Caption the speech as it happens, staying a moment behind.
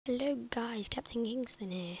Hello guys, Captain Kingston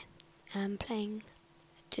here. I'm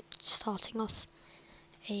starting off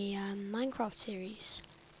a Minecraft series.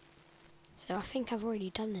 So I think I've already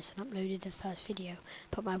done this and uploaded the first video,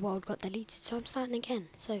 but my world got deleted, so I'm starting again.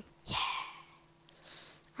 So yeah.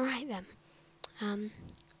 Alright then.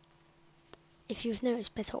 If you've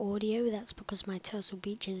noticed better audio, that's because my Turtle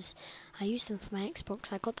Beaches, I used them for my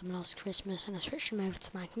Xbox. I got them last Christmas and I switched them over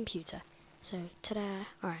to my computer. So ta-da!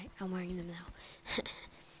 Alright, I'm wearing them now.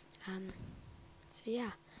 So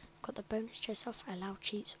yeah, got the bonus chest off, allow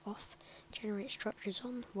cheats off, generate structures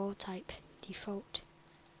on, world type default,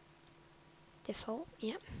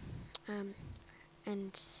 yep,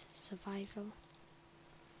 and survival,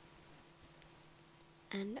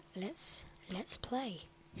 and let's play.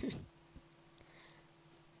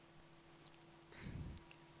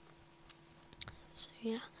 So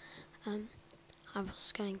yeah, I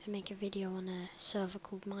was going to make a video on a server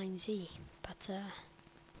called MineZ, but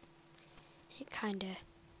it kinda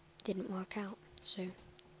didn't work out, so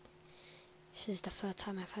this is the third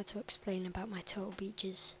time I've had to explain about my Turtle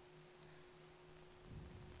Beaches.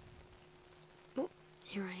 Oh,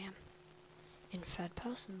 here I am, in third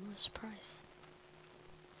person, what a surprise.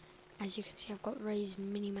 As you can see, I've got Ray's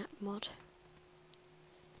minimap mod.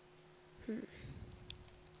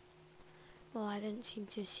 Well, I don't seem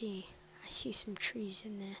to see, I see some trees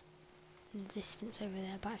in the distance over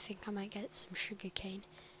there, but I think I might get some sugarcane,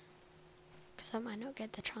 because I might not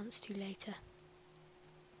get the chance to later.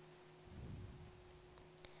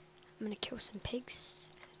 I'm going to kill some pigs,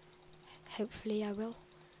 hopefully I will.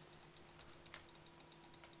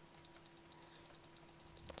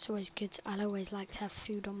 It's always good, I'll always like to have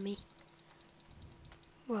food on me.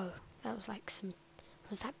 Whoa, that was like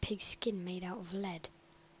was that pig's skin made out of lead?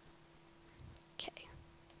 Okay,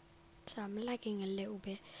 so I'm lagging a little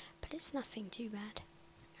bit, but it's nothing too bad.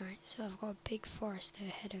 Alright, so I've got a big forest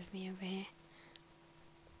ahead of me over here.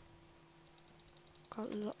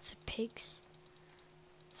 Got lots of pigs,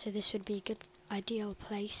 so this would be a good ideal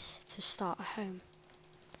place to start a home.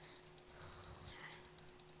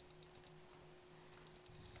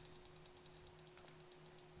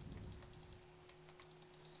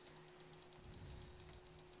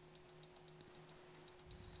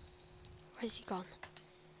 Where's he gone?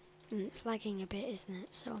 It's lagging a bit, isn't it?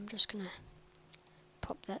 So I'm just gonna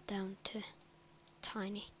pop that down to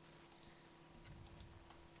tiny.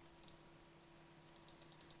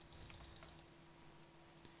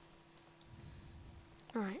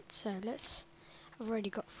 Alright, so I've already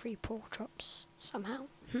got 3 pork chops somehow.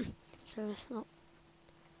 So let's not.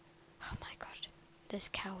 Oh my god, there's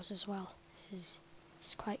cows as well. This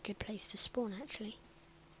is quite a good place to spawn actually.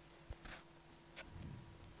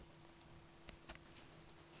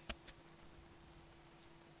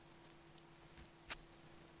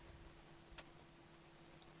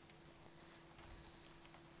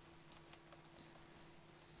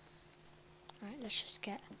 Alright, let's just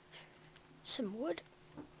get some wood.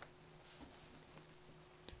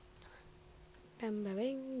 Bam ba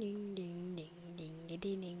bing ding ding ding ding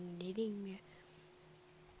ding ding ding ding.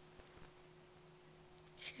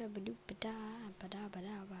 Shabba dooba da ba da ba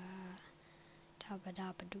da ba da ba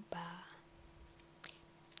da ba doo ba.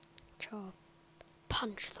 Chop.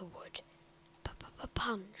 Punch the wood.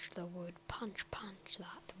 Punch the wood. Punch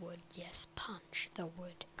that wood. Yes, punch the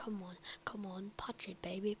wood. Come on, punch it,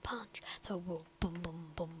 baby. Punch the wood. Boom, boom,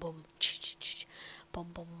 boom, boom. Ch ch ch. Boom,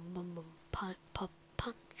 boom, boom, boom.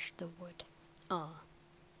 Punch the wood. Oh.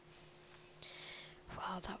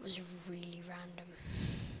 Wow, that was really random.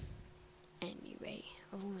 Anyway,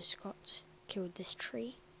 I've almost killed this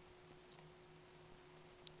tree.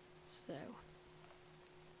 So,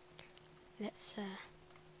 let's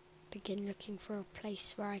begin looking for a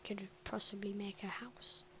place where I could possibly make a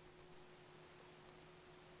house.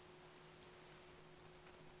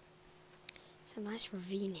 It's a nice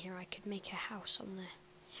ravine here. I could make a house on there.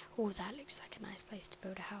 Oh, that looks like a nice place to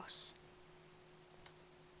build a house.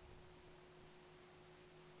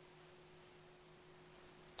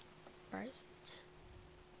 Where is it?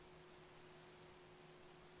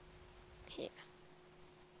 Here.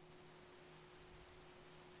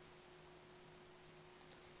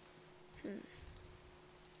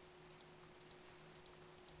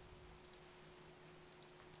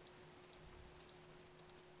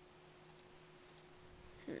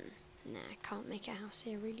 Nah, I can't make a house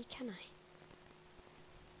here, really, can I?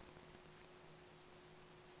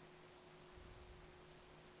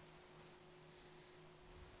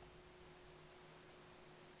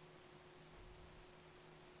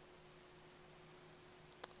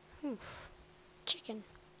 Oof. Chicken.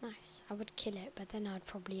 Nice. I would kill it, but then I'd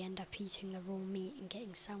probably end up eating the raw meat and getting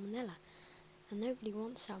salmonella. and nobody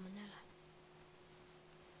wants salmonella.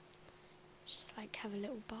 Just like have a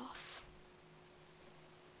little bath.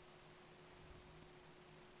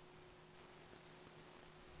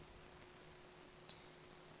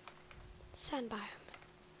 Sand biome.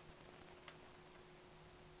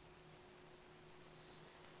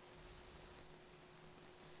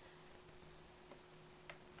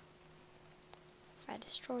 If I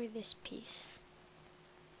destroy this piece,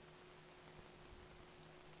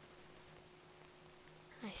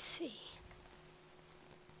 I see.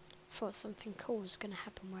 Thought something cool was gonna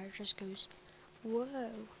happen where it just goes, whoa.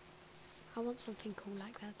 I want something cool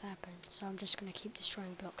like that to happen, so I'm just gonna keep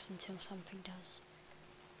destroying blocks until something does.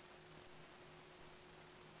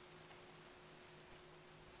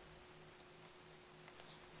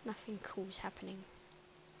 Nothing cool's happening.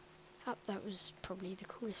 Oh, that was probably the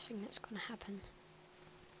coolest thing that's gonna happen.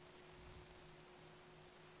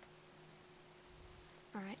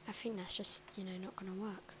 Alright, I think that's just, not gonna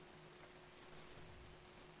work.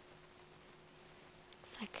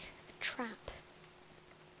 It's like a trap.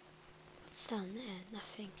 What's down there?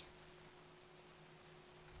 Nothing.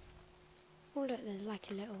 Oh look, there's like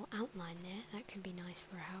a little outline there. That could be nice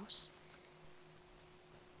for a house.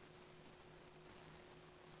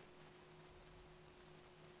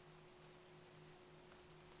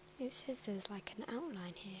 It says there's like an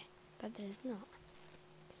outline here, but there's not.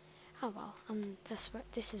 Oh well,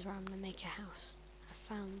 this is where I'm gonna make a house. I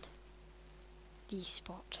found the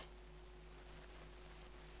spot.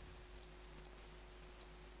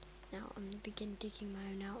 Now I'm gonna begin digging my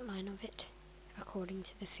own outline of it, according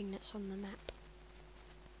to the thing that's on the map.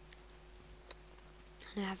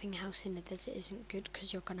 I know having a house in the desert isn't good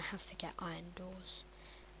because you're gonna have to get iron doors,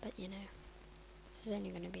 but this is only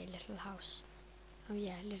gonna be a little house. Oh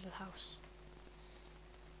yeah, a little house.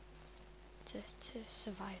 To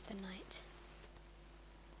survive the night.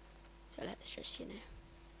 So let's just,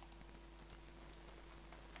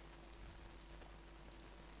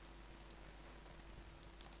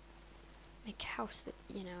 make a house that,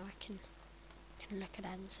 I can look at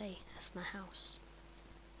and say, that's my house.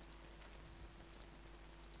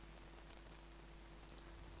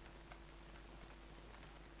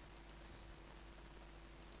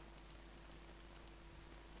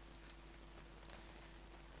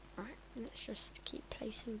 Right, let's just keep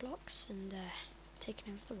placing blocks and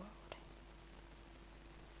taking over the world.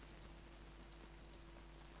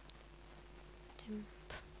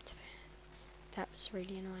 That was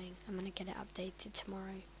really annoying. I'm gonna get it updated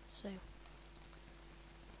tomorrow, so.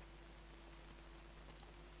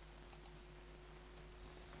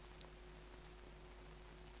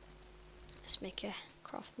 Let's make a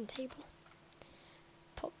crafting table.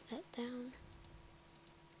 Pop that down.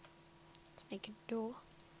 Let's make a door.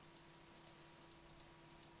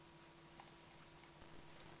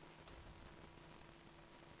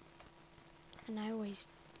 And I always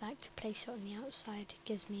like to place it on the outside. It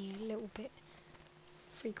gives me a little bit,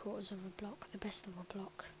 3/4 of a block, the best of a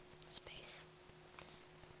block space.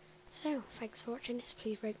 So, thanks for watching this.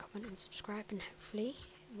 Please rate, comment and subscribe, and hopefully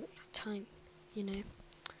time,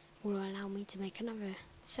 will allow me to make another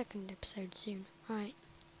second episode soon. Alright,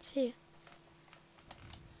 see ya.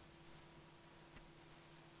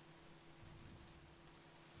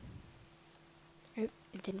 Oh,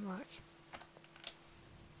 it didn't work.